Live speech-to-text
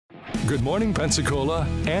Good Morning Pensacola.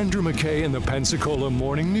 Andrew McKay and the Pensacola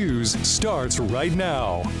Morning News starts right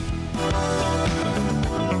now.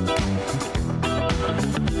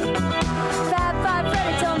 Fab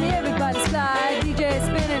Freddy told me everybody's fly. DJ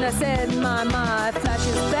spinning, I said, my, flash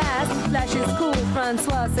is fast, flash is cool,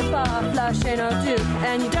 Francois, c'est pas, flash ain't no do,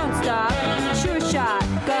 and you don't stop, sure shot,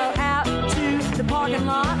 go out to the parking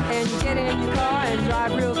lot, and you get in your car and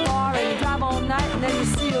drive real far, and you drive all night, and then you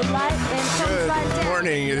see a light, and it comes right down. Good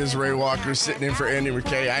morning, it is Ray Walker sitting in for Andy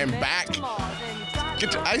McKay. I am back.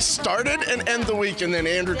 I started and end the week, and then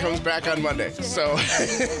Andrew comes back on Monday. So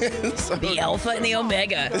the Alpha and the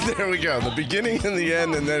Omega. There we go. The beginning and the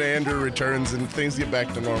end, and then Andrew returns, and things get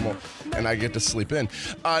back to normal, and I get to sleep in.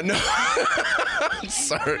 No,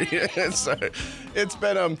 sorry. It's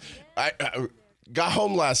been I got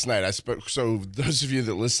home last night. So those of you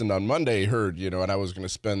that listened on Monday heard, and I was going to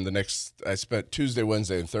spend I spent Tuesday,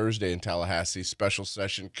 Wednesday, and Thursday in Tallahassee, special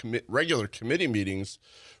session, regular committee meetings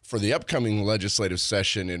for the upcoming legislative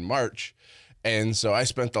session in March. And so I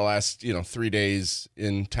spent the last, 3 days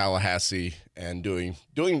in Tallahassee and doing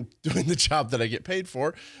the job that I get paid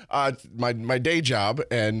for, my day job,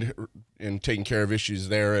 and taking care of issues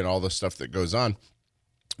there and all the stuff that goes on.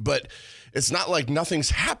 But it's not like nothing's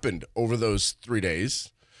happened over those 3 days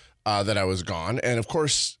that I was gone. And of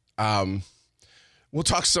course, we'll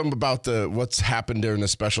talk some about what's happened during the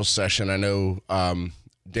special session. I know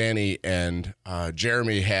Danny and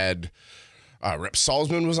Jeremy had Rep.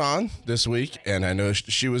 Salzman was on this week, and I know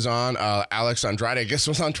she was on. Alex Andrade, I guess,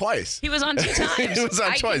 was on twice. He was on 2 times. He was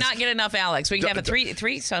on twice. I cannot get enough Alex. We can have a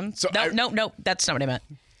threesome. So no, that's not what I meant.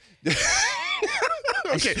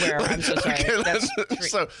 Okay, I swear, I'm so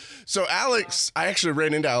sorry. So Alex, I actually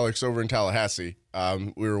ran into Alex over in Tallahassee.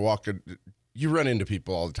 We were walking. You run into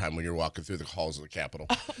people all the time when you're walking through the halls of the Capitol.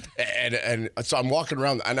 And so I'm walking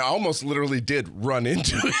around, and I almost literally did run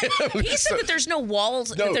into him. He said that there's no walls,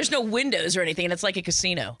 that there's no windows or anything, and it's like a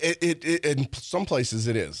casino. In some places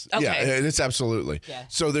it is. Okay. Yeah, it's absolutely. Yeah.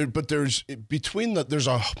 So there's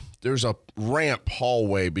a ramp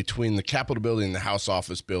hallway between the Capitol building and the House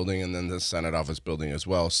office building, and then the Senate office building as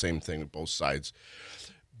well. Same thing with both sides.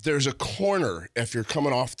 There's a corner if you're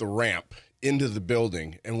coming off the ramp into the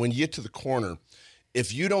building, and when you get to the corner,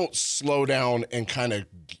 if you don't slow down and kind of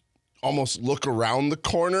almost look around the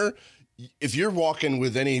corner, if you're walking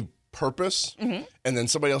with any purpose, and then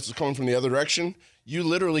somebody else is coming from the other direction, you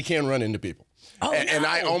literally can run into people. And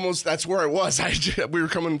I almost, that's where I was. I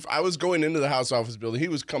was going into the House office building. He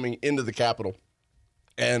was coming into the Capitol,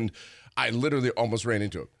 and I literally almost ran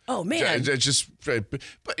into him. Oh, man. But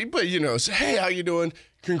say, hey, how you doing?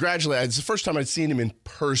 Congratulations. It's the first time I'd seen him in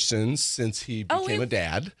person since he became a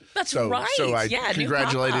dad. That's right. So I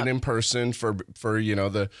congratulated him in person for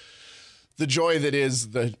the joy that is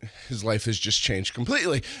that his life has just changed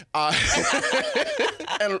completely. And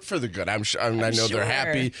for the good. I know they're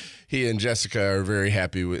happy. He and Jessica are very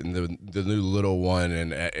happy with the new little one,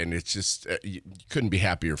 and it's just you couldn't be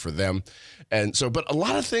happier for them. And so, but a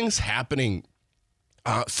lot of things happening.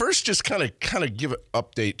 First, just kind of give an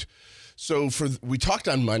update. So we talked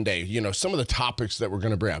on Monday, some of the topics that we're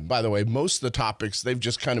going to bring up. By the way, most of the topics, they've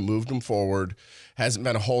just kind of moved them forward. Hasn't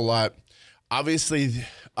been a whole lot. Obviously,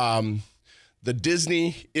 the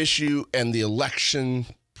Disney issue and the election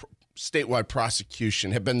statewide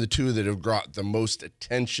prosecution have been the two that have brought the most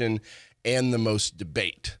attention and the most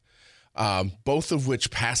debate. Both of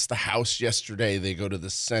which passed the House yesterday. They go to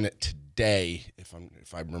the Senate today, if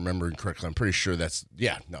I'm remembering correctly. I'm pretty sure that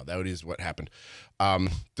is what happened.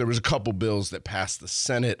 There was a couple bills that passed the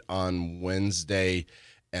Senate on Wednesday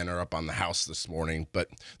and are up on the House this morning. But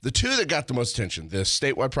the two that got the most attention, the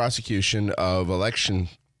statewide prosecution of election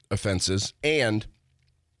offenses and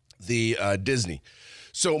the Disney.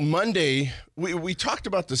 So Monday, we talked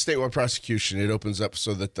about the statewide prosecution. It opens up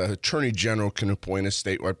so that the Attorney General can appoint a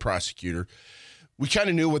statewide prosecutor. We kind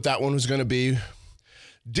of knew what that one was going to be.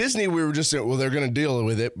 Disney, we were just saying, well, they're going to deal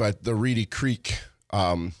with it, but the Reedy Creek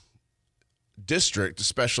district, the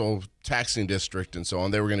special taxing district and so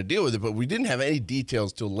on, they were going to deal with it, but we didn't have any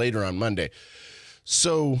details till later on Monday.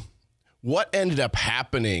 So what ended up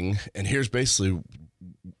happening, and here's basically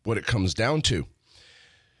what it comes down to.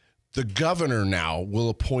 The governor now will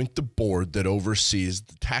appoint the board that oversees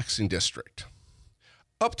the taxing district.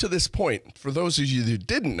 Up to this point, for those of you that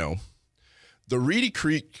didn't know, the Reedy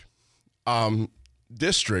Creek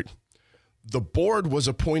district, the board was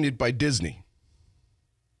appointed by Disney.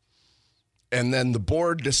 And then the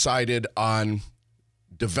board decided on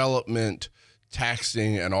development,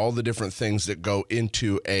 taxing, and all the different things that go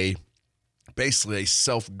into basically a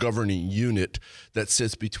self-governing unit that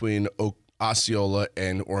sits between Osceola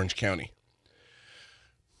and Orange County.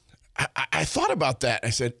 I thought about that. I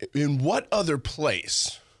said, in what other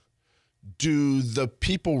place do the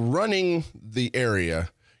people running the area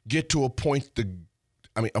get to appoint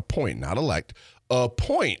not elect,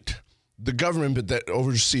 appoint the government that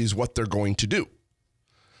oversees what they're going to do?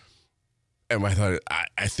 And I thought,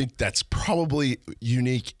 I think that's probably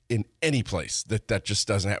unique in any place that just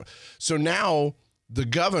doesn't happen. So now the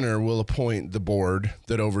governor will appoint the board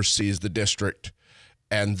that oversees the district,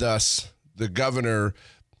 and thus the governor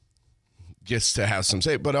gets to have some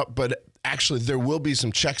say. But actually, there will be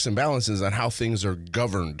some checks and balances on how things are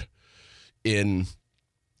governed in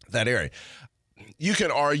that area. You can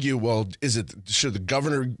argue, well, should the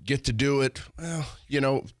governor get to do it? Well,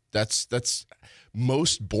 that's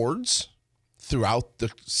most boards throughout the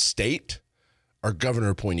state are governor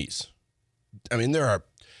appointees. I mean, there are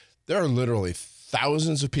literally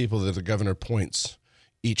thousands of people that the governor appoints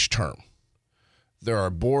each term. There are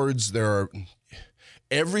boards,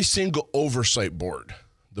 every single oversight board,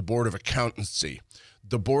 the board of accountancy,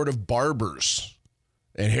 the board of barbers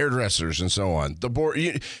and hairdressers and so on, the board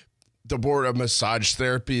of massage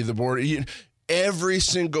therapy, every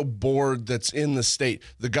single board that's in the state,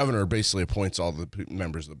 the governor basically appoints all the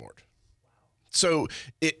members of the board. So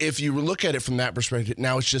if you look at it from that perspective,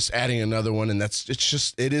 now it's just adding another one, and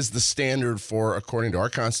it is the standard for, according to our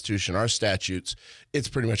Constitution, our statutes, it's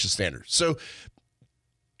pretty much the standard. So,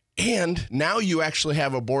 and now you actually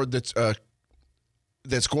have a board that's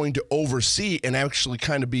going to oversee and actually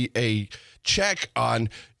kind of be a check on,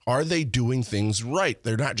 are they doing things right?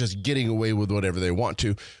 They're not just getting away with whatever they want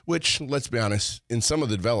to, which, let's be honest, in some of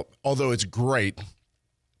the development, although it's great,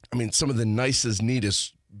 I mean, some of the nicest,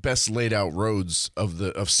 neatest, best laid out roads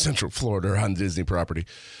of Central Florida are on Disney property,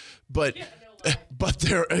 but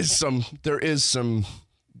there is some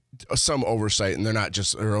oversight, and they're not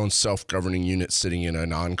just their own self-governing unit sitting in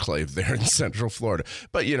an enclave there in Central Florida.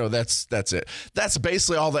 But that's it. That's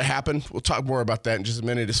basically all that happened. We'll talk more about that in just a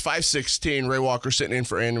minute. It's 5:16. Ray Walker sitting in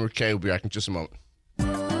for Andrew McKay. We'll be back in just a moment.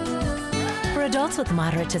 For adults with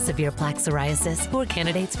moderate to severe plaque psoriasis who are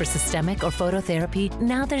candidates for systemic or phototherapy,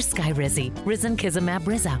 now there's Skyrizi, Risankizumab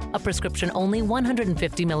Riza, a prescription-only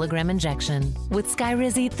 150 milligram injection. With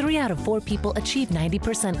Skyrizi, 3 out of 4 people achieve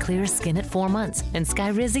 90% clear skin at 4 months, and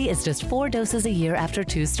Skyrizi is just 4 doses a year after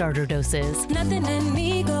 2 starter doses. Nothing and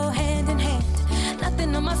me go hand in hand.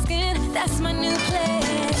 Nothing on my skin, that's my new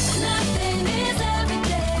place. Nothing is every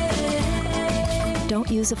day. Don't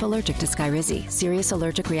use if allergic to Skyrizi. Serious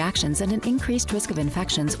allergic reactions and an increased risk of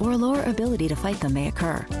infections or a lower ability to fight them may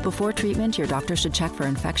occur. Before treatment, your doctor should check for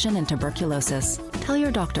infection and tuberculosis. Tell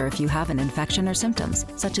your doctor if you have an infection or symptoms,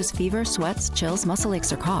 such as fever, sweats, chills, muscle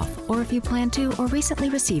aches, or cough, or if you plan to or recently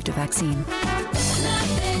received a vaccine.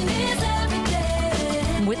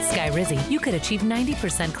 With Skyrizi, you could achieve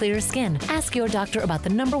 90% clearer skin. Ask your doctor about the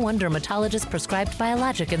 #1 dermatologist prescribed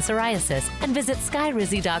biologic in psoriasis and visit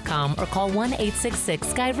Skyrizi.com or call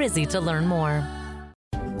 1-866-SKYRIZI to learn more.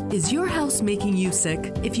 Is your house making you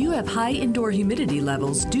sick? If you have high indoor humidity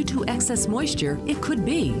levels due to excess moisture, it could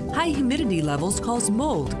be. High humidity levels cause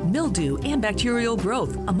mold, mildew, and bacterial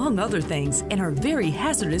growth, among other things, and are very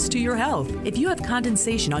hazardous to your health. If you have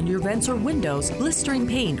condensation on your vents or windows, blistering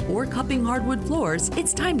paint, or cupping hardwood floors,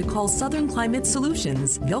 it's time to call Southern Climate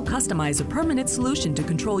Solutions. They'll customize a permanent solution to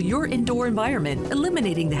control your indoor environment,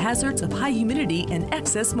 eliminating the hazards of high humidity and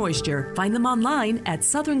excess moisture. Find them online at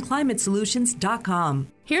southernclimatesolutions.com.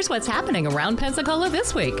 Here's what's happening around Pensacola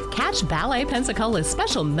this week. Catch Ballet Pensacola's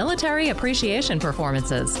special military appreciation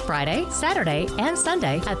performances Friday, Saturday, and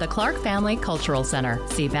Sunday at the Clark Family Cultural Center.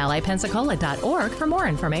 See balletpensacola.org for more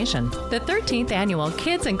information. The 13th annual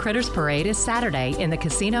Kids and Critters Parade is Saturday in the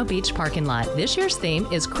Casino Beach parking lot. This year's theme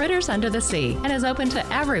is Critters Under the Sea and is open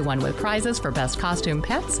to everyone with prizes for best costume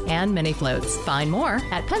pets and mini floats. Find more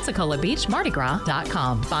at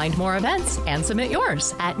PensacolaBeachMardiGras.com. Find more events and submit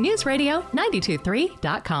yours at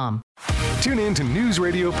NewsRadio923.com. Tune in to News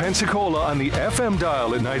Radio Pensacola on the FM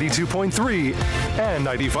dial at 92.3 and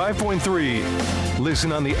 95.3.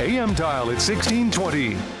 Listen on the AM dial at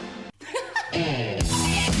 1620.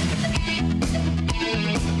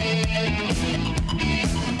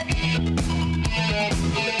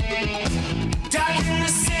 Dark in the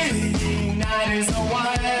city, night is a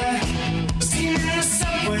wire. Steam in the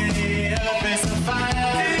subway, up is a fire.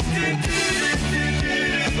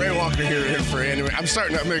 Ray Walker here for Andy. I'm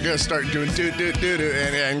going to start doing do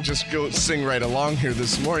and just go sing right along here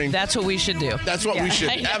this morning. That's what we should do. That's what we should.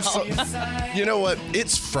 Absolutely. You know what?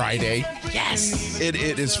 It's Friday. Yes. It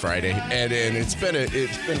is Friday, and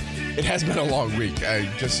it has been a long week.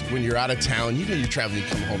 When you're out of town, you're traveling, you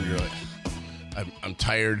come home, you're like, I'm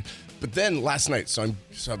tired. But then last night, so I'm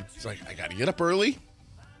like, I got to get up early,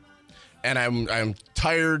 and I'm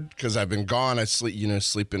tired because I've been gone. I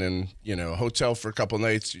sleeping in a hotel for a couple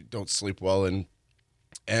nights. You don't sleep well,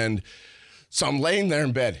 and so I'm laying there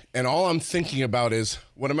in bed, and all I'm thinking about is,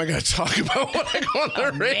 what am I going to talk about when I go on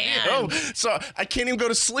the radio? Man. So I can't even go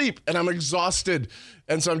to sleep, and I'm exhausted,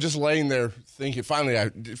 and so I'm just laying there thinking. Finally,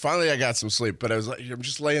 I got some sleep, but I'm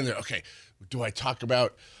just laying there. Okay, do I talk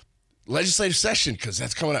about legislative session, because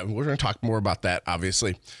that's coming up? We're going to talk more about that,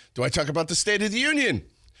 obviously. Do I talk about the State of the Union?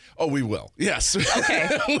 Oh, we will. Yes. Okay.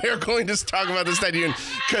 We're going to talk about the State of the Union,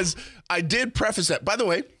 because I did preface that. By the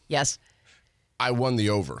way, Yes. I won the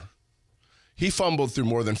over. He fumbled through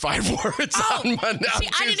more than 5 words on Monday. See,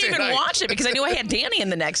 I didn't even watch it because I knew I had Danny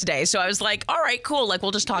in the next day. So I was like, all right, cool. Like,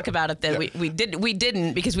 we'll just talk about it then. We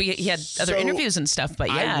didn't because he had other interviews and stuff. But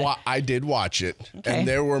yeah. I did watch it. Okay. And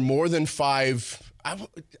there were more than 5, I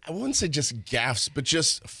wouldn't say just gaffes, but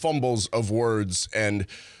just fumbles of words and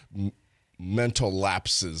mental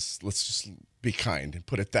lapses. Let's just be kind and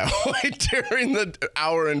put it that way during the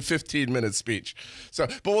hour and 15-minute speech. So,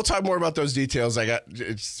 but we'll talk more about those details. I got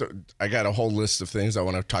a whole list of things I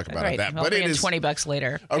want to talk about Right. that. I'll But bring it in is $20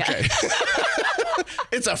 later. okay.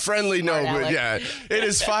 It's a friendly note, but Alec. yeah, it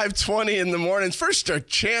is 5:20 in the morning. First, our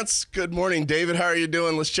chance. Good morning, David. How are you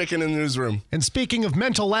doing? Let's check in the newsroom. And speaking of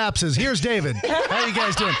mental lapses, here's David. How you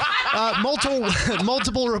guys doing?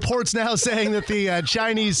 Multiple reports now saying that the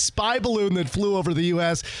Chinese spy balloon that flew over the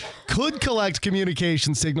U.S. could collect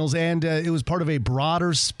communication signals, and it was part of a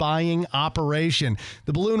broader spying operation.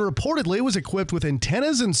 The balloon reportedly was equipped with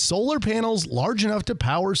antennas and solar panels large enough to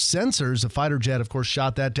power sensors. A fighter jet, of course,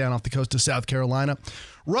 shot that down off the coast of South Carolina.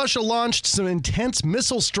 Russia launched some intense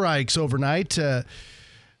missile strikes overnight.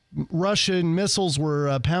 Russian missiles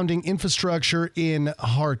were pounding infrastructure in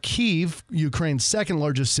Kharkiv, Ukraine's second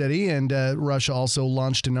largest city, and Russia also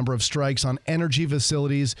launched a number of strikes on energy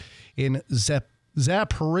facilities in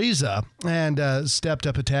Zaporizhia and stepped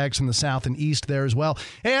up attacks in the south and east there as well.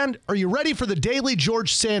 And are you ready for the daily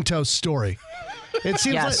George Santos story? It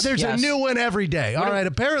seems like there's a new one every day. All right,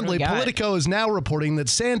 apparently Politico is now reporting that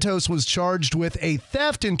Santos was charged with a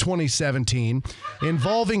theft in 2017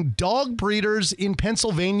 involving dog breeders in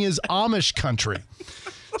Pennsylvania's Amish country.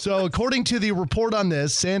 So according to the report on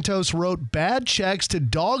this, Santos wrote bad checks to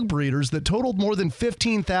dog breeders that totaled more than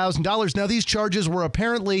 $15,000. Now, these charges were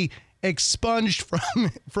apparently expunged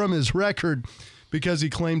from his record because he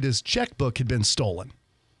claimed his checkbook had been stolen.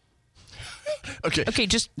 Okay,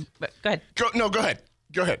 just go ahead.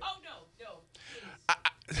 Go ahead. Oh, no.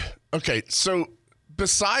 Okay, so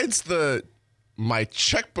besides my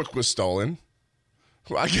checkbook was stolen,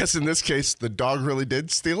 well, I guess in this case, the dog really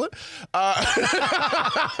did steal it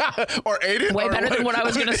or ate it. Way better than what I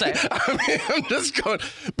was going to say. I mean, I'm just going,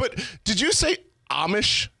 but did you say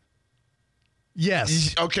Amish?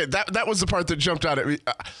 Yes. Okay, that was the part that jumped out at me.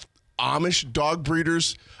 Amish dog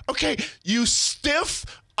breeders. Okay, you stiff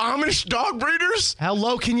Amish dog breeders? How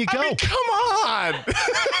low can you go? I mean, come on.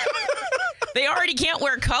 They already can't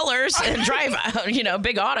wear colors and drive,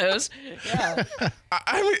 big autos. Yeah.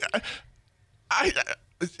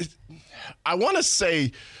 I want to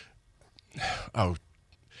say,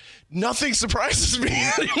 nothing surprises me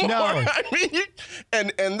anymore. No. I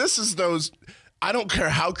mean, and this is those, I don't care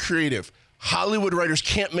how creative, Hollywood writers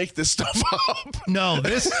can't make this stuff up. No,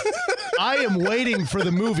 I am waiting for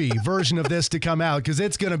the movie version of this to come out because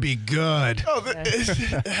it's going to be good.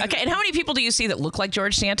 Okay, and how many people do you see that look like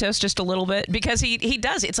George Santos just a little bit? Because he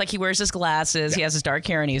does. It's like he wears his glasses, he has his dark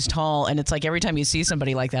hair, and he's tall. And it's like every time you see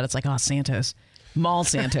somebody like that, it's like, oh, Santos. Mall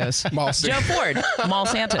Santos. Joe Ford. Mall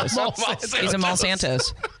Santos. He's a Mall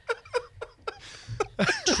Santos.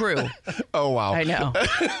 True. Oh, wow. I know.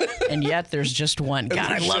 And yet there's just one.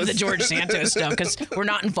 God, I love the George Santos stuff because we're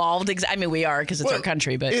not involved. I mean, we are because it's our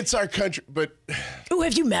country. But it's our country. But oh,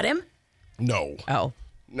 have you met him? No. Oh.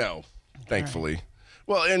 No, thankfully. Right.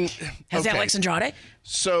 Well, and has Alex Andrade?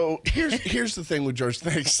 So here's the thing with George.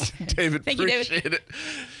 Thanks, David. Thank you, David. It.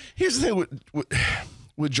 Here's the thing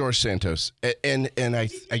with George Santos, and I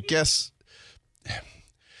guess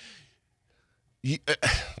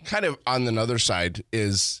kind of on another side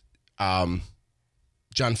is John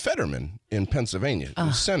Fetterman in Pennsylvania,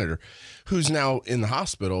 who's senator, who's now in the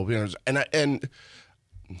hospital. And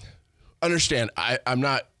understand, I'm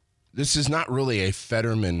not. This is not really a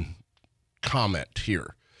Fetterman comment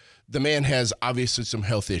here. The man has obviously some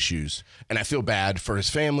health issues, and I feel bad for his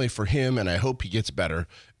family, for him, and I hope he gets better.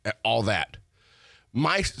 All that.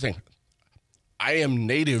 My thing, I am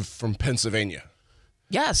native from Pennsylvania.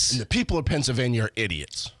 Yes. And the people of Pennsylvania are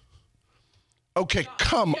idiots. Okay,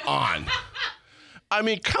 come on. I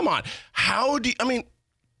mean, come on.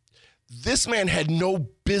 This man had no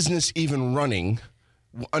business even running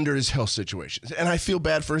under his health situation. And I feel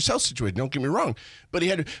bad for his health situation. Don't get me wrong. But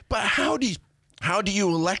how do you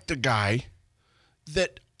elect a guy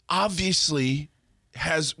that obviously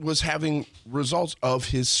was having results of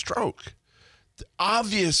his stroke, the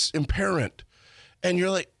obvious impairment, and you're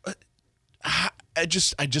like, I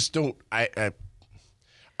just don't.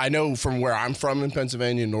 I know from where I'm from in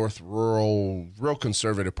Pennsylvania, north rural, real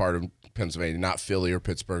conservative part of Pennsylvania, not Philly or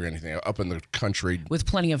Pittsburgh or anything, up in the country. With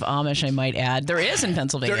plenty of Amish, I might add. There is in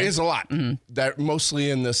Pennsylvania. There is a lot. That mostly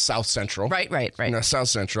in the South Central. Right. South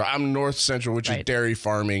Central. I'm North Central, which is dairy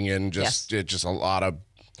farming and just a lot of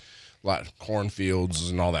cornfields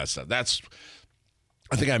and all that stuff.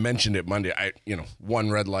 I think I mentioned it Monday.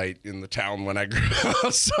 One red light in the town when I grew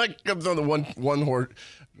up. So I come from the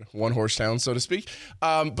one horse town, so to speak.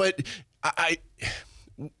 But I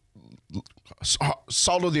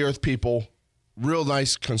salt of the earth people, real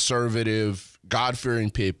nice, conservative,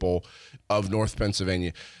 God-fearing people of North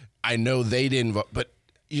Pennsylvania. I know they didn't vote, but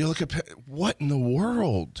you look at what in the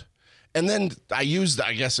world? And then I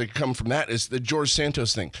guess it come from that is the George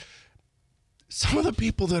Santos thing. Some of the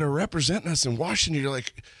people that are representing us in Washington, you're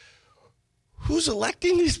like, who's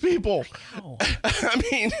electing these people? I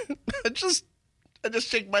mean, I just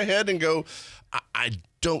shake my head and go, I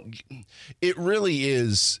don't. It really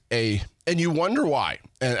is and you wonder why.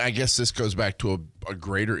 And I guess this goes back to a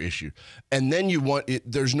greater issue. And then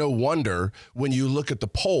there's no wonder when you look at the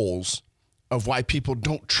polls of why people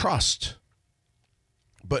don't trust,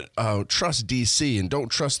 but trust DC and don't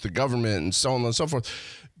trust the government and so on and so forth.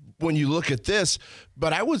 When you look at this,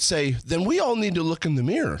 but I would say then we all need to look in the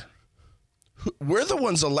mirror. We're the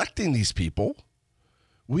ones electing these people.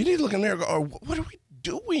 We need to look in the mirror and go, oh, what are we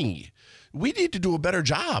doing? We need to do a better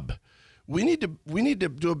job. We need to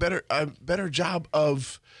do a better job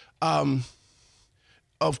of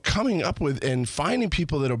coming up with and finding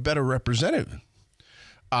people that are better represented.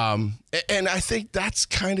 And I think that's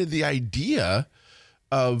kind of the idea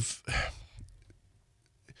of.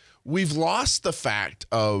 We've lost the fact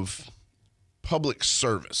of public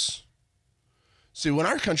service. See, when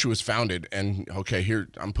our country was founded, and okay, here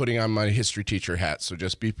I'm putting on my history teacher hat, so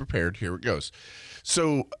just be prepared. Here it goes.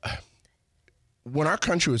 So, when our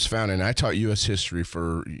country was founded, and I taught U.S. history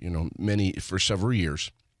for several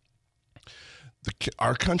years.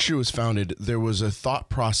 Our country was founded. There was a thought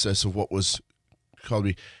process of what was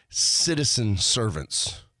called citizen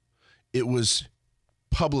servants. It was.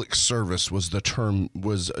 Public service was a term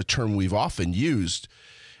we've often used,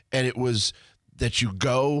 and it was that you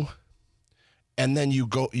go, and then you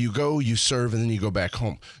serve, and then you go back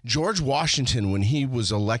home. George Washington, when he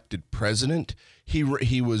was elected president, he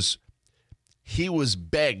was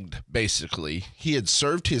begged, basically. He had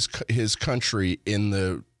served his country in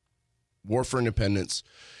the War for Independence.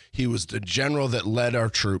 He was the general that led our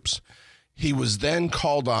troops. He was then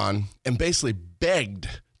called on and basically begged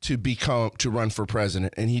to run for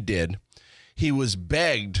president, and he did. He was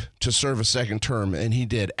begged to serve a second term, and he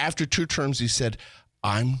did. After 2 terms, he said,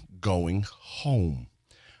 I'm going home.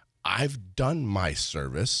 I've done my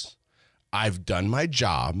service. I've done my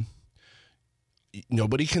job.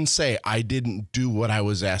 Nobody can say I didn't do what I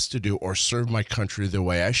was asked to do or serve my country the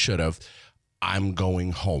way I should have. I'm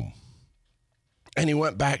going home. And he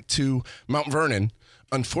went back to Mount Vernon.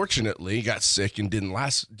 Unfortunately, he got sick and didn't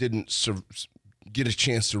get a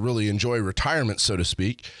chance to really enjoy retirement, so to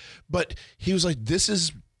speak. But he was like, this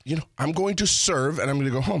is, I'm going to serve and I'm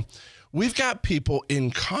going to go home. We've got people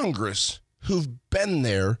in Congress who've been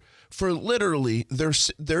there for literally,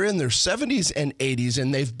 they're in their 70s and 80s,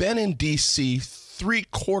 and they've been in D.C.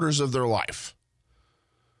 3/4 of their life.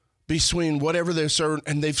 Between whatever they're serving,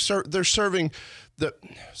 and they're serving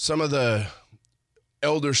some of the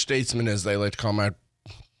elder statesmen, as they like to call them.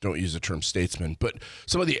 Don't use the term statesman, but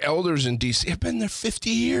some of the elders in D.C. have been there 50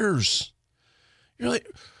 years. You're like,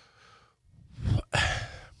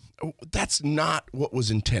 that's not what was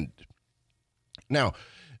intended. Now,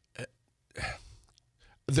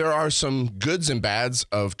 there are some goods and bads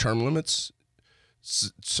of term limits.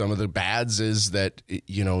 Some of the bads is that,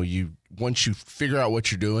 once you figure out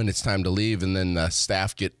what you're doing, it's time to leave, and then the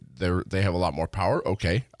staff they have a lot more power.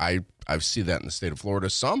 Okay, I see that in the state of Florida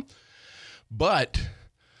some, but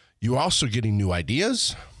you're also getting new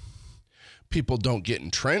ideas. People don't get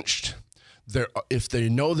entrenched. If they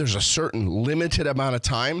know there's a certain limited amount of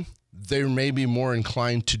time, they may be more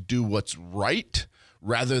inclined to do what's right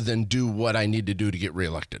rather than do what I need to do to get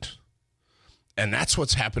reelected. And that's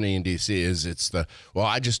what's happening in D.C.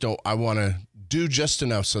 I want to do just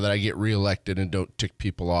enough so that I get reelected and don't tick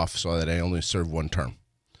people off so that I only serve 1 term.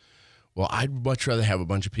 Well, I'd much rather have a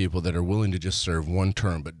bunch of people that are willing to just serve 1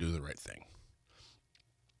 term but do the right thing.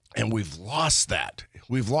 And we've lost that.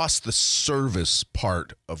 We've lost the service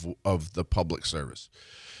part of the public service.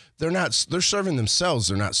 They're serving themselves.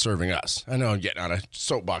 They're not serving us. I know I'm getting on a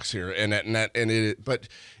soapbox here, but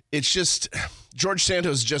it's just, George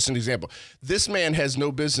Santos is just an example. This man has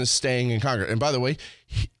no business staying in Congress. And by the way,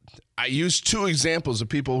 I used two examples of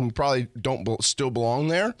people who probably don't still belong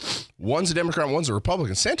there. One's a Democrat, one's a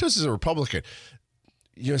Republican. Santos is a Republican.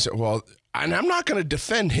 You say, well, and I'm not going to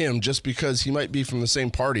defend him just because he might be from the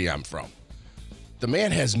same party I'm from. The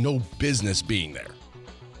man has no business being there.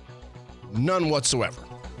 None whatsoever.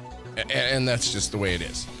 And that's just the way it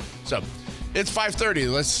is. So it's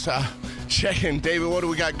 5:30. Let's check in. David, what do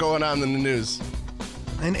we got going on in the news?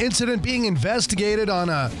 An incident being investigated on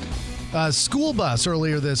a school bus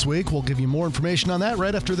earlier this week. We'll give you more information on that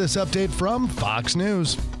right after this update from Fox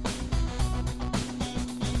News.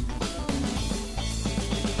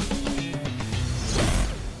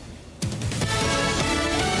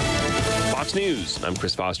 Fox News, I'm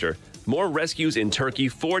Chris Foster. More rescues in Turkey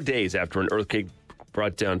 4 days after an earthquake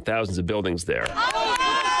brought down thousands of buildings there.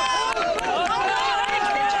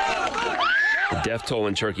 The death toll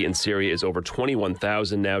in Turkey and Syria is over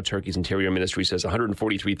 21,000 now. Turkey's Interior Ministry says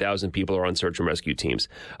 143,000 people are on search and rescue teams.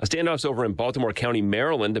 A standoff's over in Baltimore County,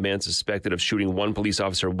 Maryland. A man suspected of shooting one police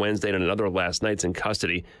officer Wednesday and another last night's in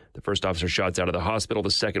custody. The first officer shot's out of the hospital. The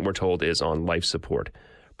second, we're told, is on life support.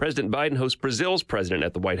 President Biden hosts Brazil's president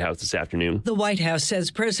at the White House this afternoon. The White House says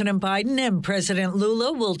President Biden and President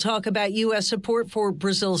Lula will talk about U.S. support for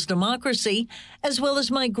Brazil's democracy, as well as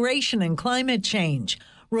migration and climate change.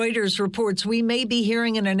 Reuters reports we may be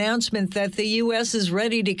hearing an announcement that the U.S. is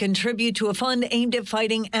ready to contribute to a fund aimed at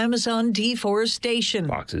fighting Amazon deforestation.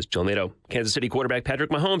 Fox's Jill Nato. Kansas City quarterback Patrick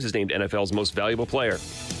Mahomes is named NFL's most valuable player.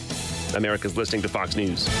 America's listening to Fox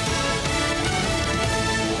News.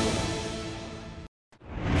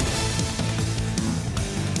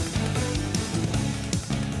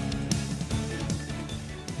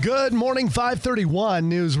 Good morning, 531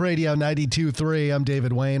 News Radio 92.3. I'm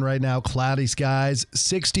David Wayne. Right now, cloudy skies,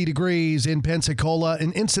 60 degrees in Pensacola.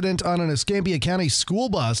 An incident on an Escambia County school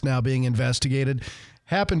bus now being investigated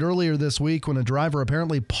happened earlier this week when a driver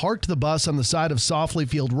apparently parked the bus on the side of Softly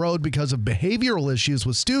Field Road because of behavioral issues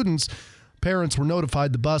with students. Parents were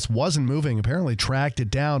notified the bus wasn't moving, apparently tracked it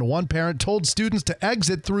down. One parent told students to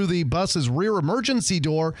exit through the bus's rear emergency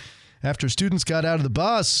door after students got out of the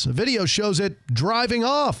bus. A video shows it driving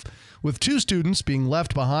off, with two students being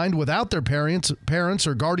left behind without their parents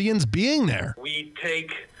or guardians being there. We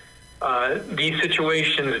take these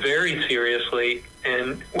situations very seriously,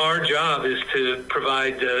 and our job is to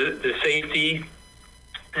provide the safety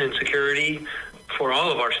and security for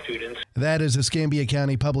all of our students. That is Escambia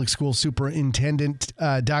County Public School Superintendent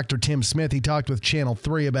Dr. Tim Smith. He talked with Channel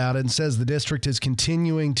 3 about it and says the district is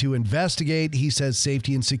continuing to investigate. He says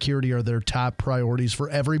safety and security are their top priorities for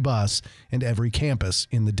every bus and every campus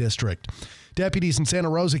in the district. Deputies in Santa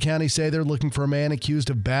Rosa County say they're looking for a man accused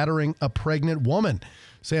of battering a pregnant woman.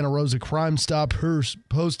 Santa Rosa Crime Stoppers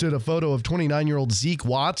posted a photo of 29-year-old Zeke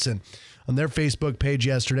Watson on their Facebook page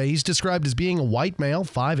yesterday. He's described as being a white male,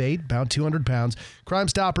 5'8", about 200 pounds. Crime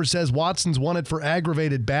Stoppers says Watson's wanted for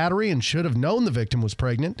aggravated battery and should have known the victim was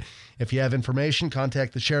pregnant. If you have information,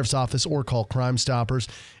 contact the sheriff's office or call Crime Stoppers.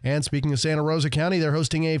 And speaking of Santa Rosa County, they're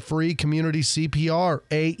hosting a free community CPR,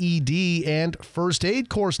 AED, and first aid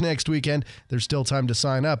course next weekend. There's still time to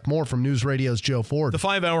sign up. More from News Radio's Joe Ford. The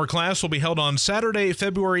 5-hour class will be held on Saturday,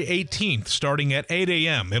 February 18th, starting at 8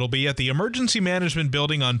 a.m. It'll be at the Emergency Management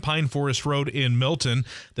Building on Pine Forest Road in Milton.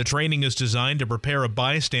 The training is designed to prepare a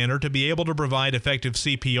bystander to be able to provide effective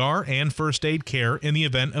CPR and first aid care in the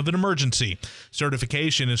event of an emergency.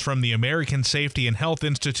 Certification is from the American Safety and Health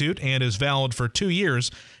Institute and is valid for 2 years.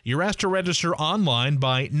 You're asked to register online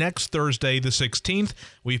by next Thursday, the 16th.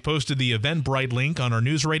 We've posted the Eventbrite link on our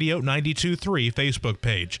News Radio 92.3 Facebook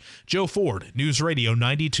page. Joe Ford, News Radio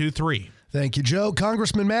 92.3. Thank you, Joe.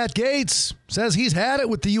 Congressman Matt Gaetz says he's had it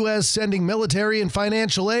with the U.S. sending military and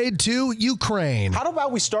financial aid to Ukraine. How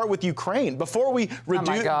about we start with Ukraine before we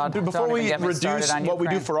reduce what we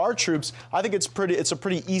do for our troops? I think it's a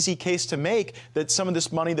pretty easy case to make that some of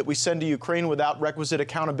this money that we send to Ukraine without requisite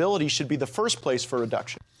accountability should be the first place for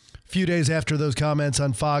reduction. A few days after those comments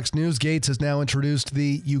on Fox News, Gaetz has now introduced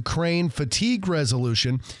the Ukraine Fatigue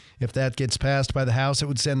Resolution. If that gets passed by the House, it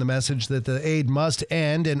would send the message that the aid must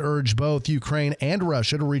end and urge both Ukraine and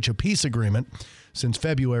Russia to reach a peace agreement. Since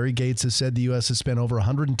February, Gaetz has said the U.S. has spent over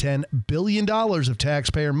 $110 billion of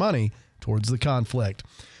taxpayer money towards the conflict.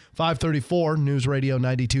 5:34, News Radio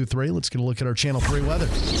 92.3. Let's get a look at our Channel 3 weather.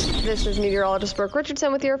 This is meteorologist Brooke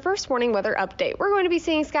Richardson with your first morning weather update. We're going to be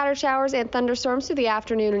seeing scattered showers and thunderstorms through the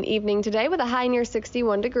afternoon and evening today with a high near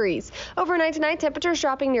 61 degrees. Overnight tonight, temperatures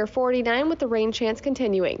dropping near 49 with the rain chance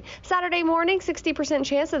continuing. Saturday morning, 60%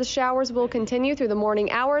 chance that the showers will continue through the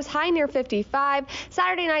morning hours, high near 55.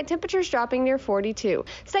 Saturday night, temperatures dropping near 42.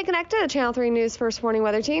 Stay connected to the Channel 3 News First Morning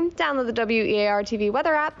Weather Team. Download the WEAR TV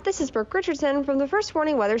weather app. This is Brooke Richardson from the First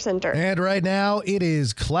Morning Weather Center. And right now, it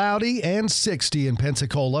is cloudy and 60 in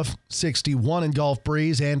Pensacola, 61 in Gulf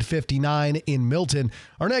Breeze, and 59 in Milton.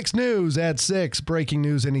 Our next news at 6. Breaking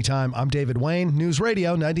news anytime. I'm David Wayne, News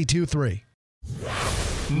Radio 92.3.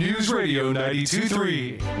 News Radio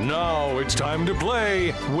 92.3. Now it's time to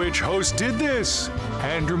play Which Host Did This?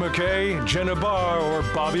 Andrew McKay, Jenna Barr, or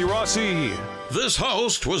Bobby Rossi? This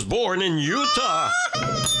host was born in Utah.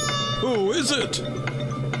 Who is it?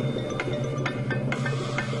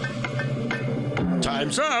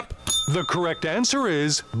 Time's up. The correct answer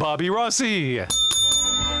is Bobby Rossi.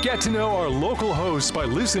 Get to know our local hosts by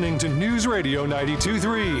listening to News Radio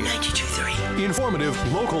 92.3. 92.3.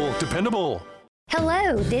 Informative, local, dependable.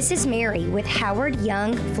 Hello, this is Mary with Howard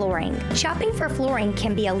Young Flooring. Shopping for flooring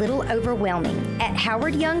can be a little overwhelming. At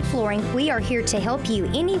Howard Young Flooring, we are here to help you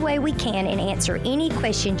any way we can and answer any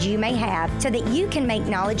questions you may have so that you can make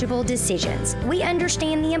knowledgeable decisions. We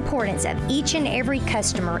understand the importance of each and every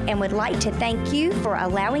customer and would like to thank you for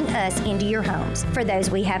allowing us into your homes. For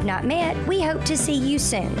those we have not met, we hope to see you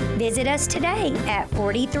soon. Visit us today at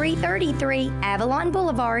 4333 Avalon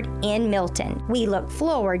Boulevard in Milton. We look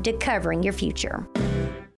forward to covering your future.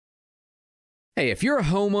 Hey, if you're a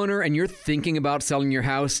homeowner and you're thinking about selling your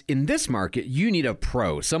house, in this market, you need a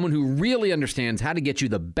pro, someone who really understands how to get you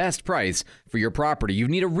the best price for your property. You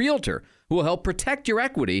need a realtor who will help protect your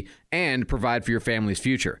equity and provide for your family's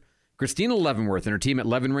future. Christina Leavenworth and her team at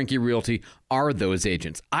Levin Rinke Realty are those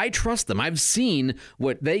agents. I trust them. I've seen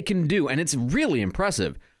what they can do, and it's really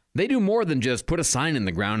impressive. They do more than just put a sign in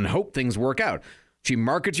the ground and hope things work out. She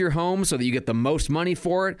markets your home so that you get the most money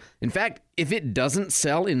for it. In fact, if it doesn't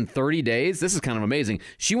sell in 30 days, this is kind of amazing,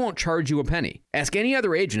 she won't charge you a penny. Ask any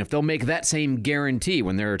other agent if they'll make that same guarantee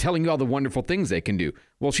when they're telling you all the wonderful things they can do.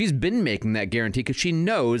 Well, she's been making that guarantee because she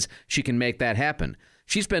knows she can make that happen.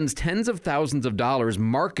 She spends tens of thousands of dollars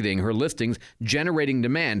marketing her listings, generating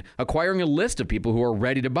demand, acquiring a list of people who are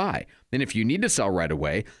ready to buy. And if you need to sell right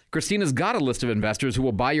away, Christina's got a list of investors who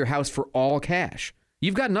will buy your house for all cash.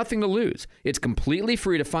 You've got nothing to lose. It's completely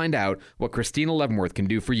free to find out what Christina Leavenworth can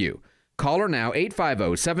do for you. Call her now,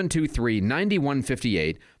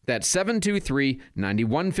 850-723-9158. That's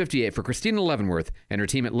 723-9158 for Christina Leavenworth and her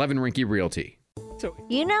team at Levin Rinke Realty.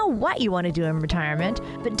 You know what you want to do in retirement,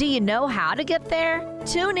 but do you know how to get there?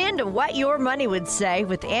 Tune in to What Your Money Would Say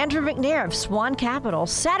with Andrew McNair of Swan Capital,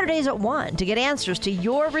 Saturdays at 1 to get answers to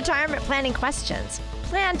your retirement planning questions.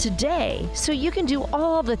 Plan today so you can do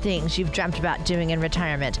all the things you've dreamt about doing in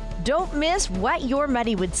retirement. Don't miss What Your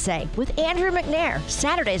Money Would Say with Andrew McNair,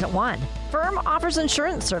 Saturdays at 1. Firm offers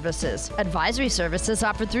insurance services. Advisory services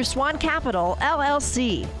offered through Swan Capital,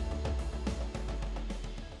 LLC.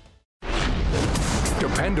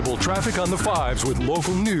 Dependable traffic on the fives with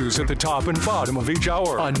local news at the top and bottom of each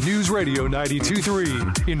hour on News Radio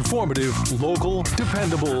 92.3. Informative, local,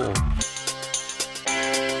 dependable.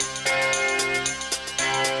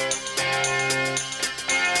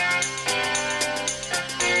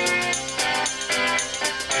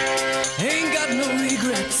 Ain't got no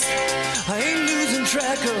regrets. I ain't losing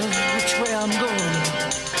track of which way I'm going.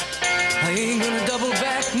 I ain't gonna double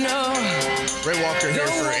back, no. Ray Walker here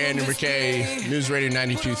for Andrew McKay, News Radio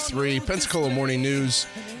 92.3, Pensacola Morning News.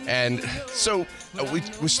 And so we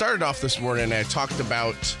started off this morning and I talked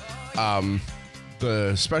about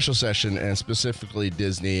the special session and specifically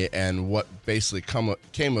Disney and what basically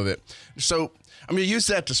came of it. So I'm going to use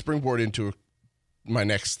that to springboard into my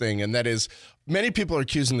next thing, and that is many people are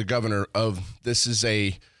accusing the governor of this is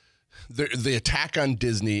the attack on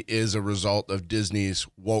Disney is a result of Disney's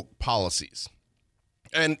woke policies.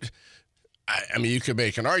 And I mean, you could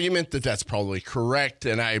make an argument that that's probably correct,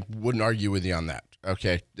 and I wouldn't argue with you on that.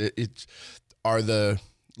 Okay, are the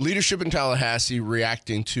leadership in Tallahassee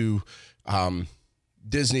reacting to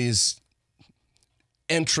Disney's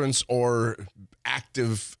entrance or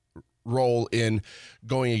active role in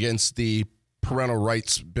going against the parental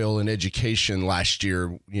rights bill in education last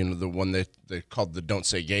year, you know, the one that they called the Don't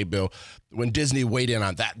Say Gay bill, when Disney weighed in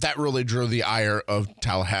on that really drew the ire of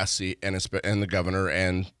Tallahassee and the governor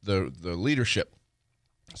and the leadership.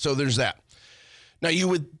 So there's that. Now you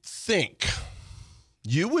would think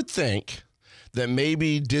that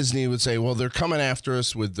maybe Disney would say, well, they're coming after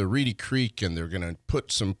us with the Reedy Creek and they're going to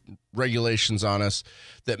put some regulations on us,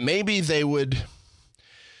 that maybe they would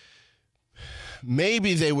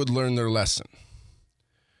learn their lesson.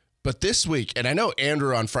 But this week, and I know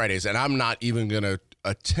Andrew on Fridays, and I'm not even going to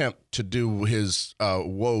attempt to do his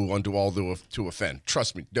woe unto all to offend.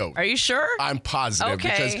 Trust me, no. Are you sure? I'm positive.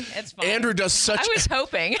 Okay, because it's fine. Andrew does such. I was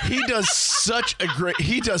hoping. He does such a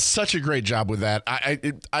great job with that.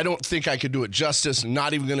 I don't think I could do it justice.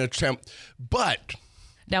 Not even going to attempt. But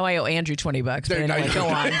now I owe Andrew $20. But anyway, go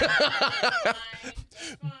on.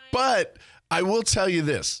 But I will tell you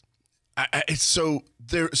this. So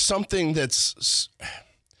there's something that's.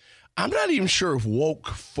 I'm not even sure if woke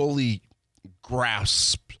fully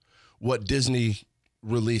grasp what Disney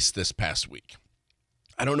released this past week.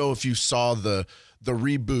 I don't know if you saw the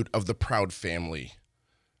reboot of the Proud Family,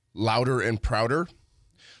 Louder and Prouder.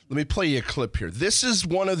 Let me play you a clip here. This is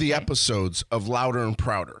one of the episodes of Louder and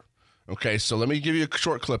Prouder. Okay, so let me give you a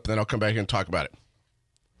short clip, and then I'll come back and talk about it.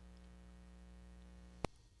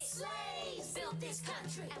 Slaves built this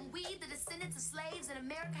country, and we, the descendants of slaves in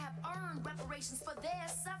America, have earned reparations for their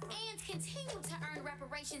suffering and continue to earn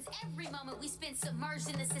reparations every moment we spend submerged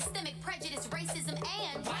in the systemic prejudice, racism,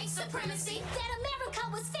 and white supremacy that America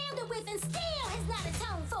was founded with and still has not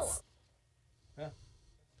atoned for. Yeah.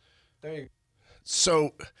 There you go.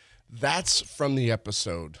 So that's from the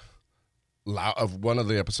episode of one of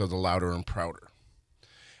the episodes of Louder and Prouder.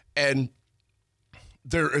 And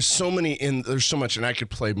there's so much, and I could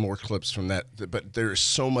play more clips from that, but there's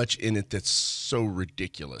so much in it that's so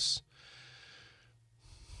ridiculous.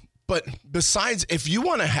 But besides, if you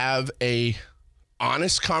want to have a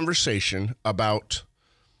honest conversation about,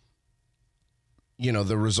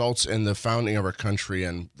 the results in the founding of our country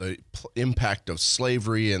and the impact of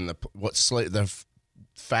slavery and the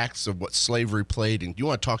facts of what slavery played, and you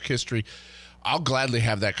want to talk history, I'll gladly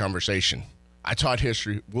have that conversation. I taught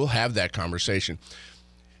history. We'll have that conversation.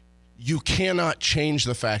 You cannot change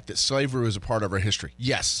the fact that slavery was a part of our history.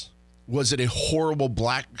 Yes. Was it a horrible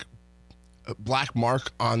black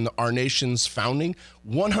mark on our nation's founding?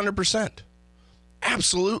 100%.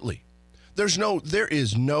 Absolutely. There's no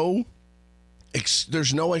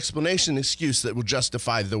explanation, excuse that will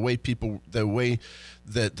justify the way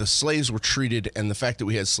that the slaves were treated and the fact that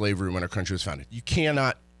we had slavery when our country was founded. You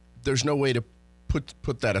cannot, there's no way to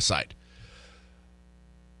put that aside.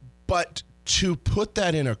 But to put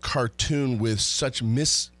that in a cartoon with such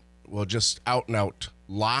just out and out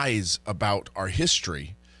lies about our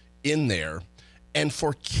history in there, and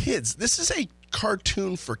for kids, this is a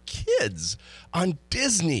cartoon for kids on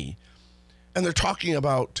Disney, and they're talking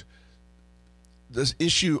about this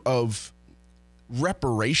issue of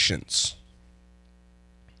reparations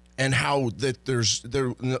and how that there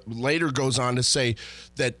later goes on to say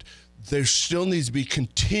that there still needs to be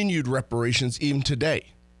continued reparations even today.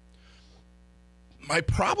 My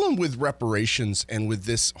problem with reparations and with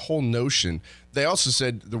this whole notion, they also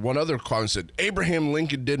said, the one other comment said, Abraham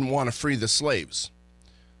Lincoln didn't want to free the slaves.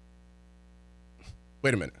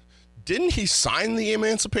 Wait a minute. Didn't he sign the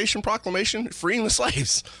Emancipation Proclamation freeing the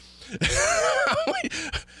slaves?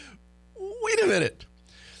 Wait a minute.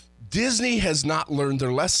 Disney has not learned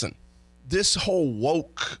their lesson. This whole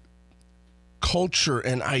woke culture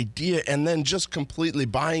and idea, and then just completely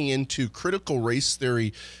buying into critical race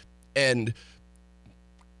theory and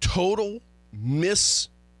total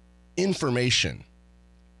misinformation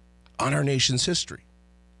on our nation's history.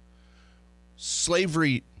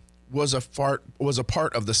 Slavery was a part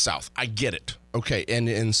of the South. I get it. Okay,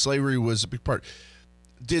 and slavery was a big part.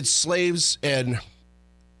 Did slaves and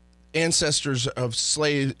ancestors of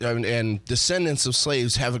slaves and descendants of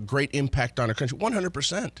slaves have a great impact on our country?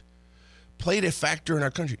 100%. Played a factor in our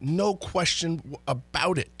country. No question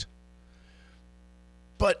about it.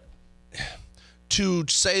 But to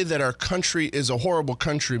say that our country is a horrible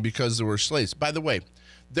country because there were slaves. By the way,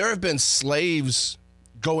 there have been slaves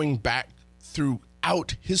going back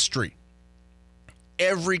throughout history.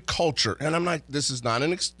 Every culture, and this is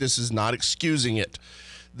not excusing it.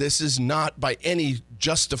 This is not by any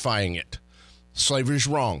justifying it. Slavery is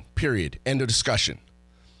wrong, period. End of discussion.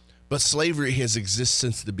 But slavery has existed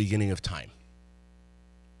since the beginning of time.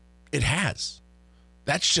 It has.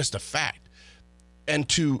 That's just a fact. And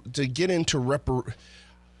to get into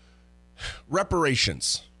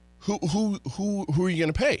reparations, who are you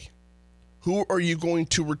going to pay? Who are you going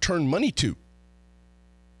to return money to?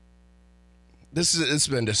 It's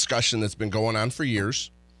been a discussion that's been going on for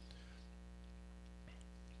years.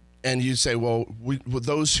 And you say, well,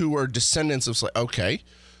 those who are descendants of slaves, okay,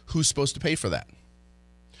 who's supposed to pay for that?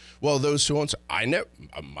 Well, those who own,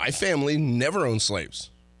 my family never owned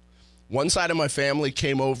slaves. One side of my family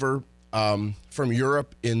came over from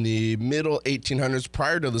Europe in the middle 1800s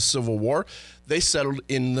prior to the Civil War. They settled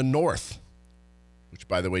in the North, which,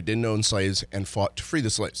 by the way, didn't own slaves and fought to free the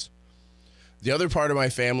slaves. The other part of my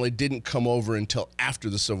family didn't come over until after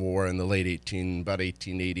the Civil War in the late between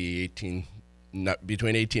 1880 and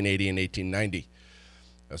 1890.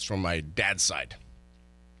 That's from my dad's side,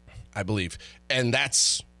 I believe. And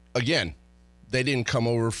that's, again, they didn't come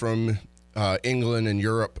over from England and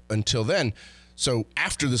Europe until then. So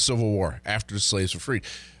after the Civil War, after the slaves were freed,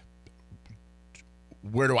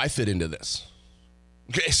 where do I fit into this?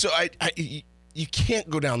 Okay, so you can't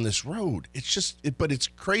go down this road. It's just, but it's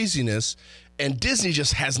craziness, and Disney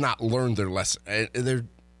just has not learned their lesson. They're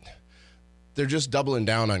just doubling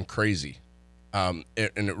down on crazy, and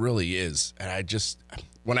it really is. And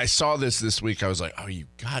when I saw this week, I was like, oh, you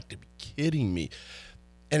got to be kidding me.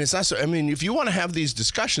 And it's not so, I mean, if you want to have these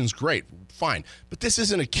discussions, great, fine. But this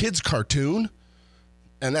isn't a kid's cartoon.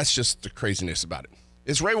 And that's just the craziness about it.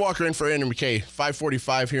 It's Ray Walker in for Andrew McKay,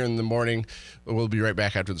 5:45 here in the morning. We'll be right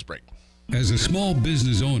back after this break. As a small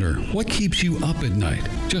business owner, what keeps you up at night?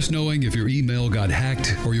 Just knowing if your email got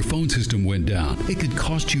hacked or your phone system went down, it could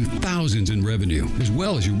cost you thousands in revenue as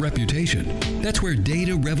well as your reputation. That's where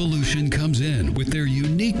Data Revolution comes in with their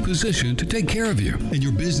unique position to take care of you and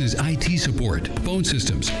your business IT support, phone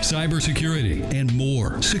systems, cybersecurity, and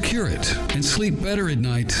more. Secure it and sleep better at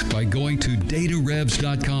night by going to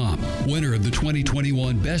datarevs.com. Winner of the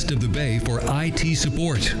 2021 Best of the Bay for IT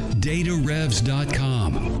support.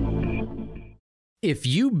 datarevs.com. If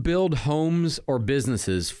you build homes or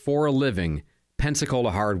businesses for a living,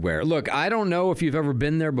 Pensacola Hardware. Look, I don't know if you've ever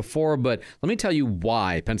been there before, but let me tell you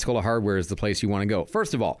why Pensacola Hardware is the place you want to go.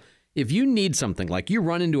 First of all, if you need something, like you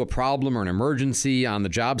run into a problem or an emergency on the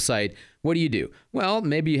job site, what do? Well,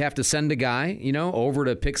 maybe you have to send a guy, over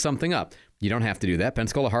to pick something up. You don't have to do that.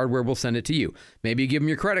 Pensacola Hardware will send it to you. Maybe you give them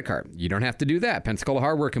your credit card. You don't have to do that. Pensacola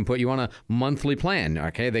Hardware can put you on a monthly plan.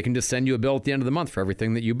 Okay, they can just send you a bill at the end of the month for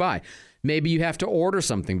everything that you buy. Maybe you have to order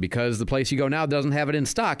something because the place you go now doesn't have it in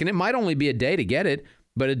stock, and it might only be a day to get it,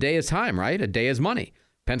 but a day is time, right? A day is money.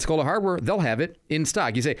 Pensacola Hardware, they'll have it in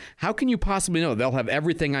stock. You say, how can you possibly know they'll have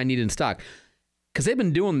everything I need in stock? Because they've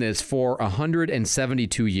been doing this for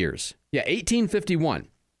 172 years. Yeah, 1851.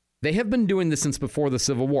 They have been doing this since before the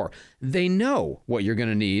Civil War. They know what you're going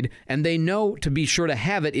to need, and they know to be sure to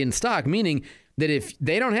have it in stock, meaning that if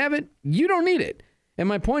they don't have it, you don't need it. And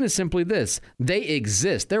my point is simply this. They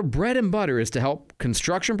exist. Their bread and butter is to help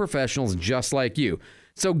construction professionals just like you.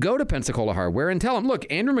 So go to Pensacola Hardware and tell them, look,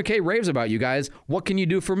 Andrew McKay raves about you guys. What can you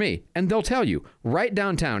do for me? And they'll tell you right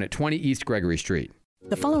downtown at 20 East Gregory Street.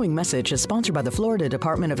 The following message is sponsored by the Florida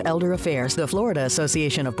Department of Elder Affairs, the Florida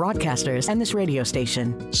Association of Broadcasters, and this radio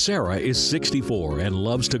station. Sarah is 64 and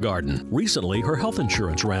loves to garden. Recently, her health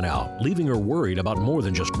insurance ran out, leaving her worried about more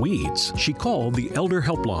than just weeds. She called the Elder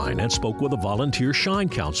Helpline and spoke with a volunteer Shine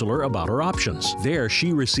counselor about her options. There,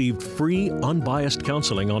 she received free, unbiased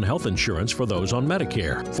counseling on health insurance for those on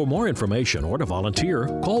Medicare. For more information or to volunteer,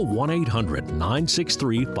 call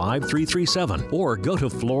 1-800-963-5337 or go to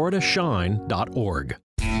floridashine.org.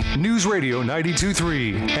 News Radio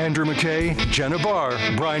 92.3. Andrew McKay, Jenna Barr,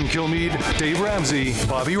 Brian Kilmeade, Dave Ramsey,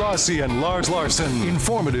 Bobby Rossi, and Lars Larson.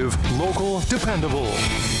 Informative, local, dependable.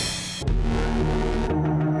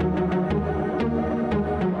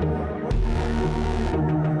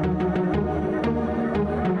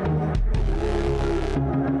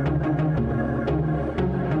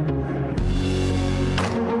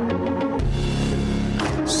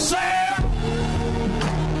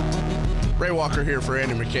 Ray Walker here for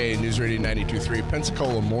Andy McKay, News Radio 92.3,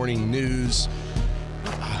 Pensacola Morning News.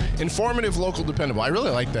 Informative, local, dependable. I really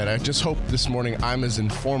like that. I just hope this morning I'm as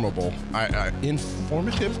informative?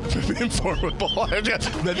 Informable.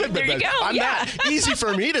 There you go. I'm not easy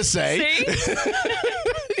for me to say.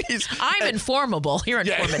 I'm informable. You're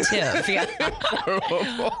informative. Yeah.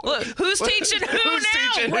 Look, who's teaching who who's now?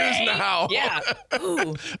 Teaching Ray? who's now? Yeah.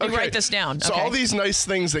 Ooh. Okay. Write this down. So okay. all these nice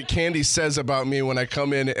things that Candy says about me when I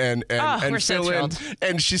come in and we're so fill in, thrilled.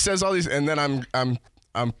 and she says all these, and then I'm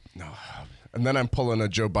pulling a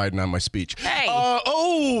Joe Biden on my speech. Hey.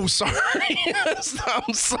 Sorry.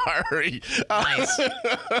 I'm sorry. Nice.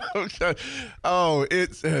 Okay. Oh,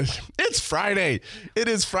 it's Friday. It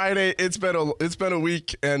is Friday. It's been a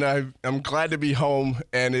week, and I'm glad to be home.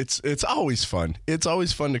 And it's always fun. It's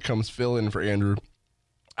always fun to come fill in for Andrew.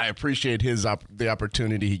 I appreciate the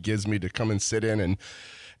opportunity he gives me to come and sit in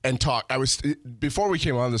and talk. Before we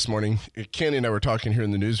came on this morning, Candy and I were talking here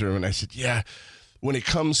in the newsroom, and I said, yeah, when it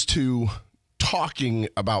comes to talking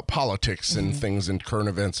about politics and things and current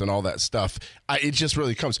events and all that stuff, it just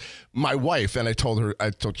really comes. My wife, and I told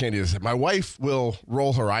Candy this, my wife will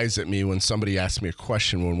roll her eyes at me when somebody asks me a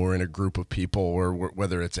question when we're in a group of people, or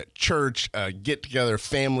whether it's at church, get together,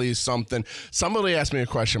 family, something. Somebody asks me a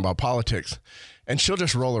question about politics, and she'll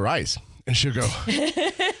just roll her eyes and she'll go,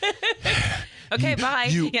 okay, bye.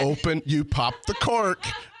 You pop the cork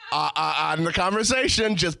on the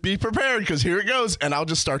conversation. Just be prepared, because here it goes. And I'll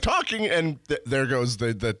just start talking, and there goes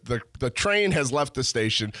the train has left the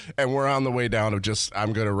station, and we're on the way down of just,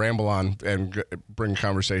 I'm going to ramble on and bring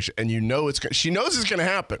conversation. And she knows it's going to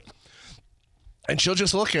happen. And she'll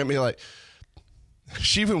just look at me like,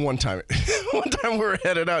 she even one time we were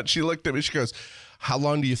headed out, she looked at me, she goes, how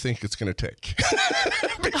long do you think it's going to take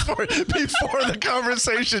before the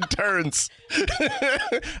conversation turns?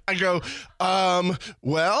 I go,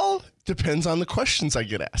 well, depends on the questions I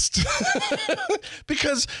get asked.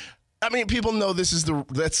 Because, I mean, people know that's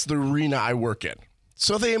the arena I work in.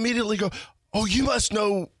 So they immediately go, oh, you must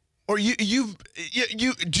know, or do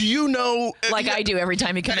you know? Like I do every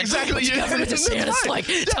time you come in. Exactly. Government DeSantis, like,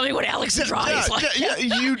 tell me what Alex is drawing.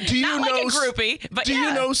 Do you not know? Like a groupie, but do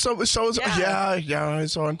you know so? Yeah, and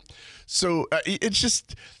so on. So it's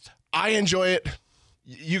just, I enjoy it.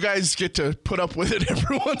 You guys get to put up with it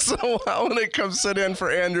every once in a while when it comes sit in for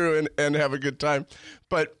Andrew and have a good time.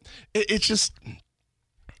 But it's just,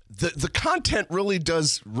 the content really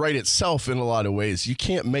does write itself in a lot of ways. You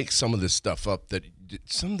can't make some of this stuff up, that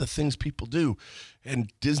some of the things people do.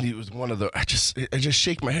 And Disney was one of the, I just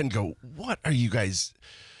shake my head and go, what are you guys?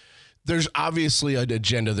 There's obviously an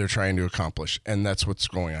agenda they're trying to accomplish, and that's what's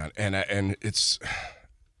going on. And it's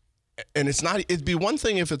not, it'd be one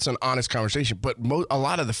thing if it's an honest conversation, but a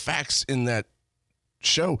lot of the facts in that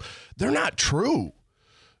show, they're not true.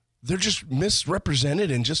 They're just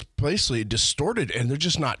misrepresented and just basically distorted, and they're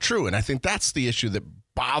just not true. And I think that's the issue that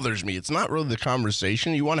bothers me. It's not really the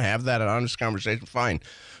conversation. You want to have that, an honest conversation, fine.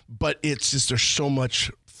 But it's just, there's so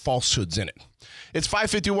much falsehoods in it. It's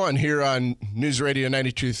 5:51 here on News Radio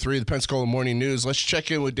 92.3, the Pensacola Morning News. Let's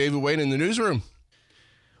check in with David Wayne in the newsroom.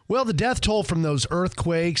 Well, the death toll from those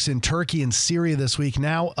earthquakes in Turkey and Syria this week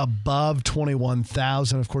now above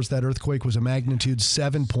 21,000. Of course, that earthquake was a magnitude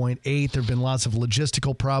 7.8. There have been lots of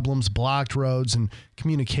logistical problems, blocked roads, and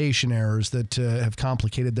communication errors that have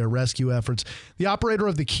complicated their rescue efforts. The operator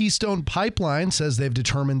of the Keystone Pipeline says they've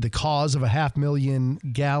determined the cause of a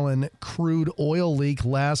 500,000-gallon crude oil leak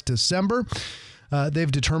last December.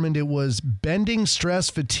 They've determined it was bending stress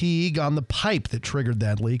fatigue on the pipe that triggered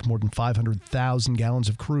that leak. More than 500,000 gallons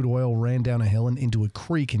of crude oil ran down a hill and into a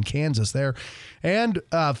creek in Kansas there. And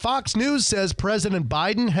Fox News says President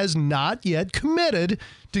Biden has not yet committed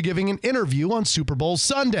to giving an interview on Super Bowl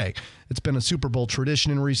Sunday. It's been a Super Bowl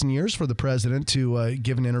tradition in recent years for the president to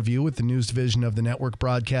give an interview with the news division of the network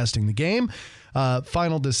broadcasting the game.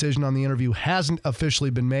 Final decision on the interview hasn't officially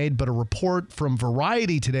been made, but a report from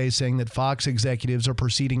Variety today saying that Fox executives are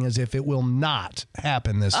proceeding as if it will not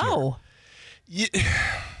happen this year.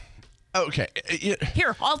 Okay.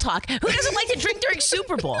 Here, I'll talk. Who doesn't like to drink during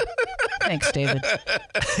Super Bowl? Thanks, David.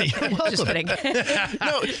 You're welcome. Just kidding.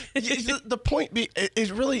 No, the point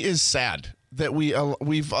it really is sad that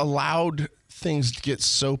we've allowed things to get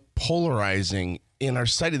so polarizing in our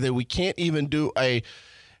society that we can't even do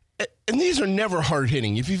and these are never hard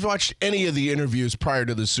hitting. If you've watched any of the interviews prior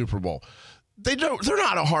to the Super Bowl, they're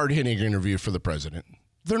not a hard hitting interview for the president.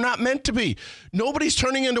 They're not meant to be. Nobody's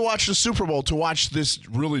turning in to watch the Super Bowl to watch this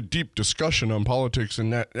really deep discussion on politics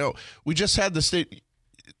and that. No, we just had the state.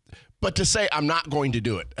 But to say I'm not going to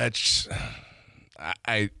do it,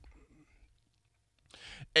 I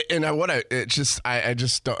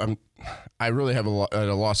really have a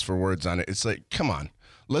loss for words on it. It's like, come on.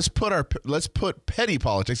 Let's put petty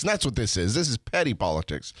politics, and that's what this is. This is petty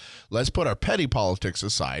politics. Let's put our petty politics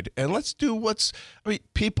aside, and let's do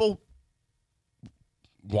people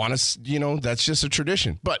want us, that's just a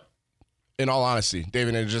tradition. But in all honesty,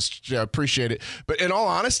 David, I just appreciate it. But in all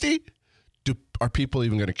honesty, are people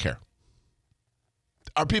even going to care?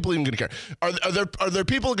 Are people even going to care? Are there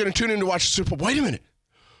people going to tune in to watch the Super Bowl? Wait a minute.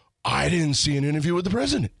 I didn't see an interview with the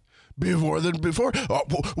president before.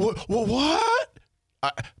 What?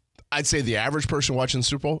 I'd say the average person watching the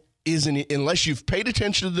Super Bowl unless you've paid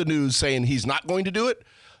attention to the news saying he's not going to do it,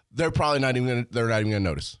 they're probably not even going to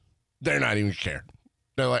notice. They're not even going to care.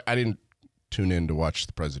 They're like, I didn't tune in to watch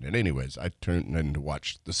the president. Anyways, I tuned in to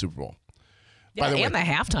watch the Super Bowl. Yeah, the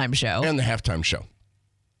halftime show. And the halftime show.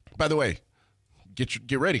 By the way,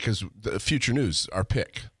 get ready because the future news, our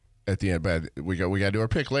pick at the end, but we got to do our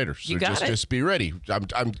pick later. So You got it. just be ready.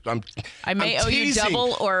 I may owe you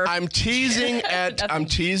double, or I'm teasing at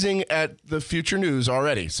the future news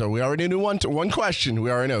already. So we already knew one question. We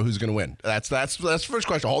already know who's going to win. That's the first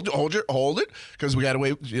question. Hold it, because we got to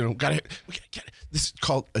wait. We got to get it. This is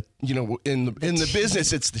called in the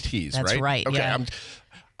business, it's the tease. That's right. Okay. Yeah.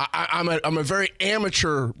 I'm a very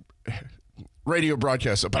amateur radio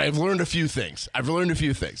broadcaster, but I've learned a few things. And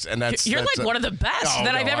you're like one of the best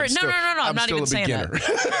that I've ever. No. I'm not even saying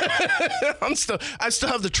that. I still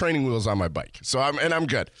have the training wheels on my bike, so I'm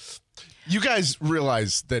good. You guys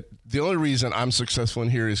realize that the only reason I'm successful in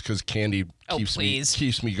here is because Candy keeps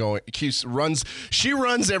me going. She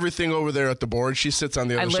runs everything over there at the board. She sits on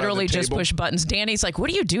the other side of the table. I literally just push buttons. Danny's like,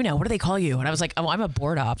 "What do you do now? What do they call you?" And I was like, "Oh, I'm a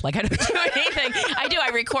board op. Like I don't do anything. I do. I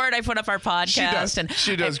record. I put up our podcast.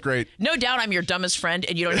 She does great. No doubt, I'm your dumbest friend,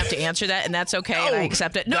 and you don't have to answer that, and that's okay. And I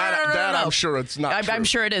accept it. No. I'm sure it's not. I'm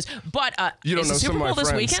sure it is. But you don't know Super some of Bowl my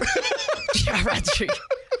this friends. weekend? Yeah, that's true.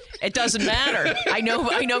 It doesn't matter. I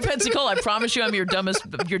know Pensacola. I promise you, I'm your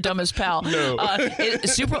dumbest pal. No.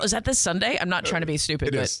 Super Bowl, is that this Sunday? I'm not trying to be stupid.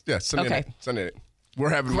 It is. Yeah, Sunday okay. night. Sunday night.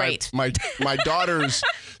 We're having Great. my daughters.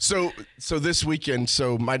 So this weekend.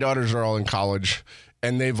 So my daughters are all in college,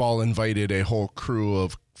 and they've all invited a whole crew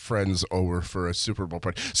of friends over for a Super Bowl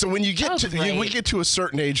party. So when you get we get to a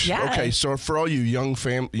certain age. Yeah. Okay. So for all you young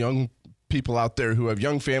people out there who have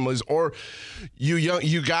young families, or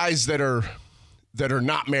you guys that are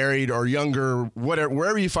not married or younger, whatever,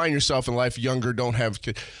 wherever you find yourself in life, younger, don't have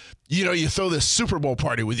kids, you throw this Super Bowl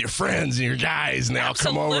party with your friends and your guys, and they all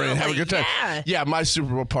come over and have a good time. Yeah, my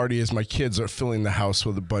Super Bowl party is my kids are filling the house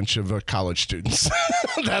with a bunch of college students.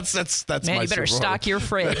 that's Man, my you better Super Bowl. stock your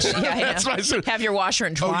fridge. Yeah, That's my Super. Have your washer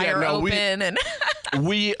and dryer open. And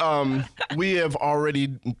we have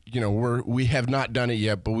already, we have not done it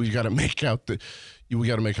yet, but we got to make out the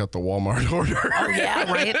Walmart order. Oh yeah,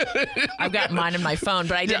 right. I've got mine on my phone,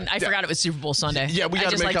 but I didn't. I forgot it was Super Bowl Sunday. Yeah, we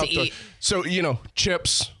got to make out the. So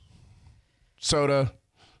chips, soda,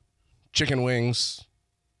 chicken wings.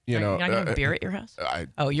 You're not going to have beer at your house?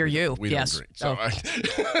 You're you. We yes. don't drink. So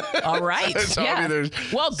all right. So, yeah.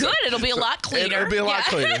 Well, good. It'll be a lot cleaner. It'll be a lot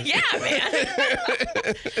cleaner. Yeah,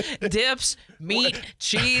 man. Dips, meat,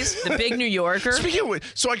 cheese, the big New Yorker. Speaking of which,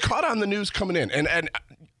 so I caught on the news coming in, and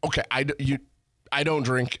okay, I don't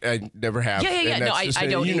drink. I never have. Yeah. No, I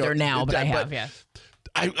don't either now, but I have. Yeah.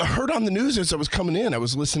 I heard on the news as I was coming in. I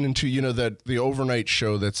was listening to the overnight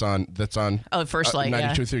show that's on. Oh, First Light.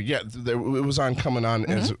 92.3. Yeah, it was coming on,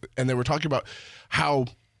 and they were talking about how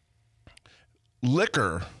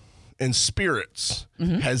liquor and spirits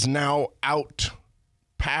has now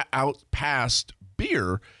outpassed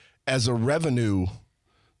beer as a revenue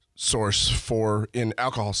source in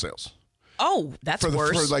alcohol sales. Oh, that's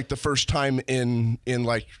worse. For like the first time in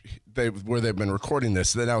like where they've been recording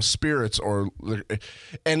this, that now spirits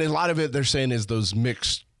and a lot of it they're saying is those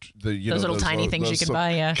mixed those little tiny things you can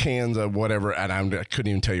buy, cans of whatever, and I couldn't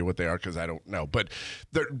even tell you what they are because I don't know. But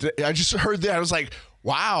I just heard that I was like,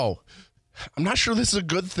 wow. I'm not sure this is a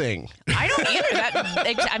good thing. I don't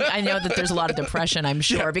either. I know that there's a lot of depression, I'm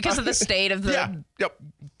sure, because of the state of the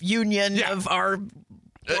union of our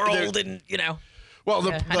world, and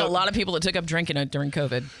Well, I know a lot of people that took up drinking during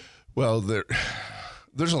COVID. Well,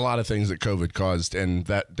 there's a lot of things that COVID caused, and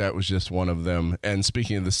that was just one of them. And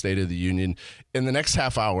speaking of the State of the Union, in the next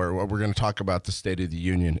half hour, we're going to talk about the State of the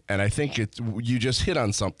Union. And I think you just hit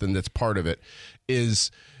on something that's part of it,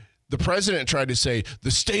 is the president tried to say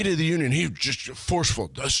the State of the Union, he was just forceful.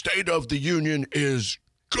 The State of the Union is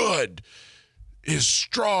good, is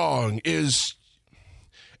strong,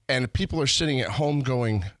 and people are sitting at home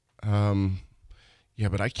going, yeah,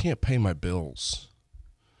 but I can't pay my bills.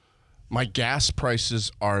 My gas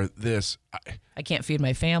prices are this. I can't feed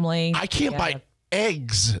my family. I can't buy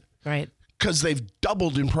eggs. Right. Because they've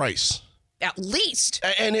doubled in price. At least.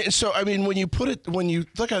 And so, I mean, when you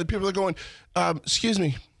look at it, people are going, excuse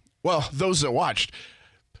me. Well, those that watched,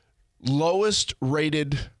 lowest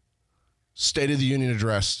rated State of the Union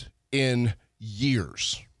address in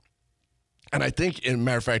years. And I think, as a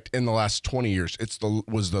matter of fact, in the last 20 years,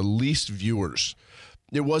 was the least viewers.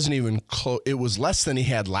 It wasn't even close. It was less than he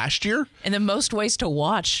had last year. And the most ways to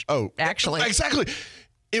watch. Oh, actually. Exactly.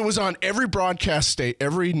 It was on every broadcast state,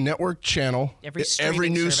 every network channel, every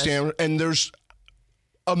news channel, and there's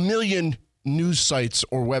a million news sites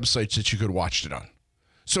or websites that you could watch it on.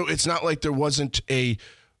 So it's not like there wasn't a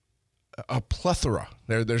plethora.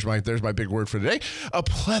 There's my big word for today. A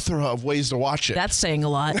plethora of ways to watch it. That's saying a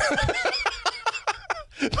lot.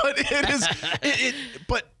 But it is.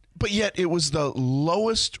 But yet it was the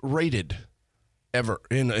lowest rated ever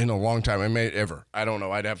in a long time. I may ever. I don't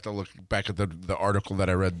know. I'd have to look back at the article that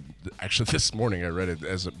I read. Actually, this morning I read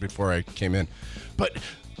it before I came in. But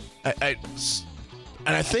I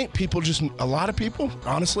think a lot of people,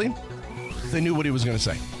 honestly, they knew what he was going to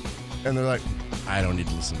say. And they're like, I don't need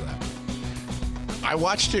to listen to that. I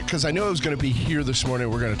watched it because I knew I was going to be here this morning.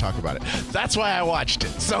 We're going to talk about it. That's why I watched it.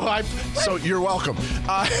 So you're welcome.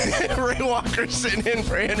 Ray Walker sitting in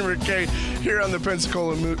for Andrew McKay here on the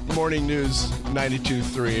Pensacola Morning News,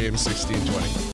 92.3 AM 1620.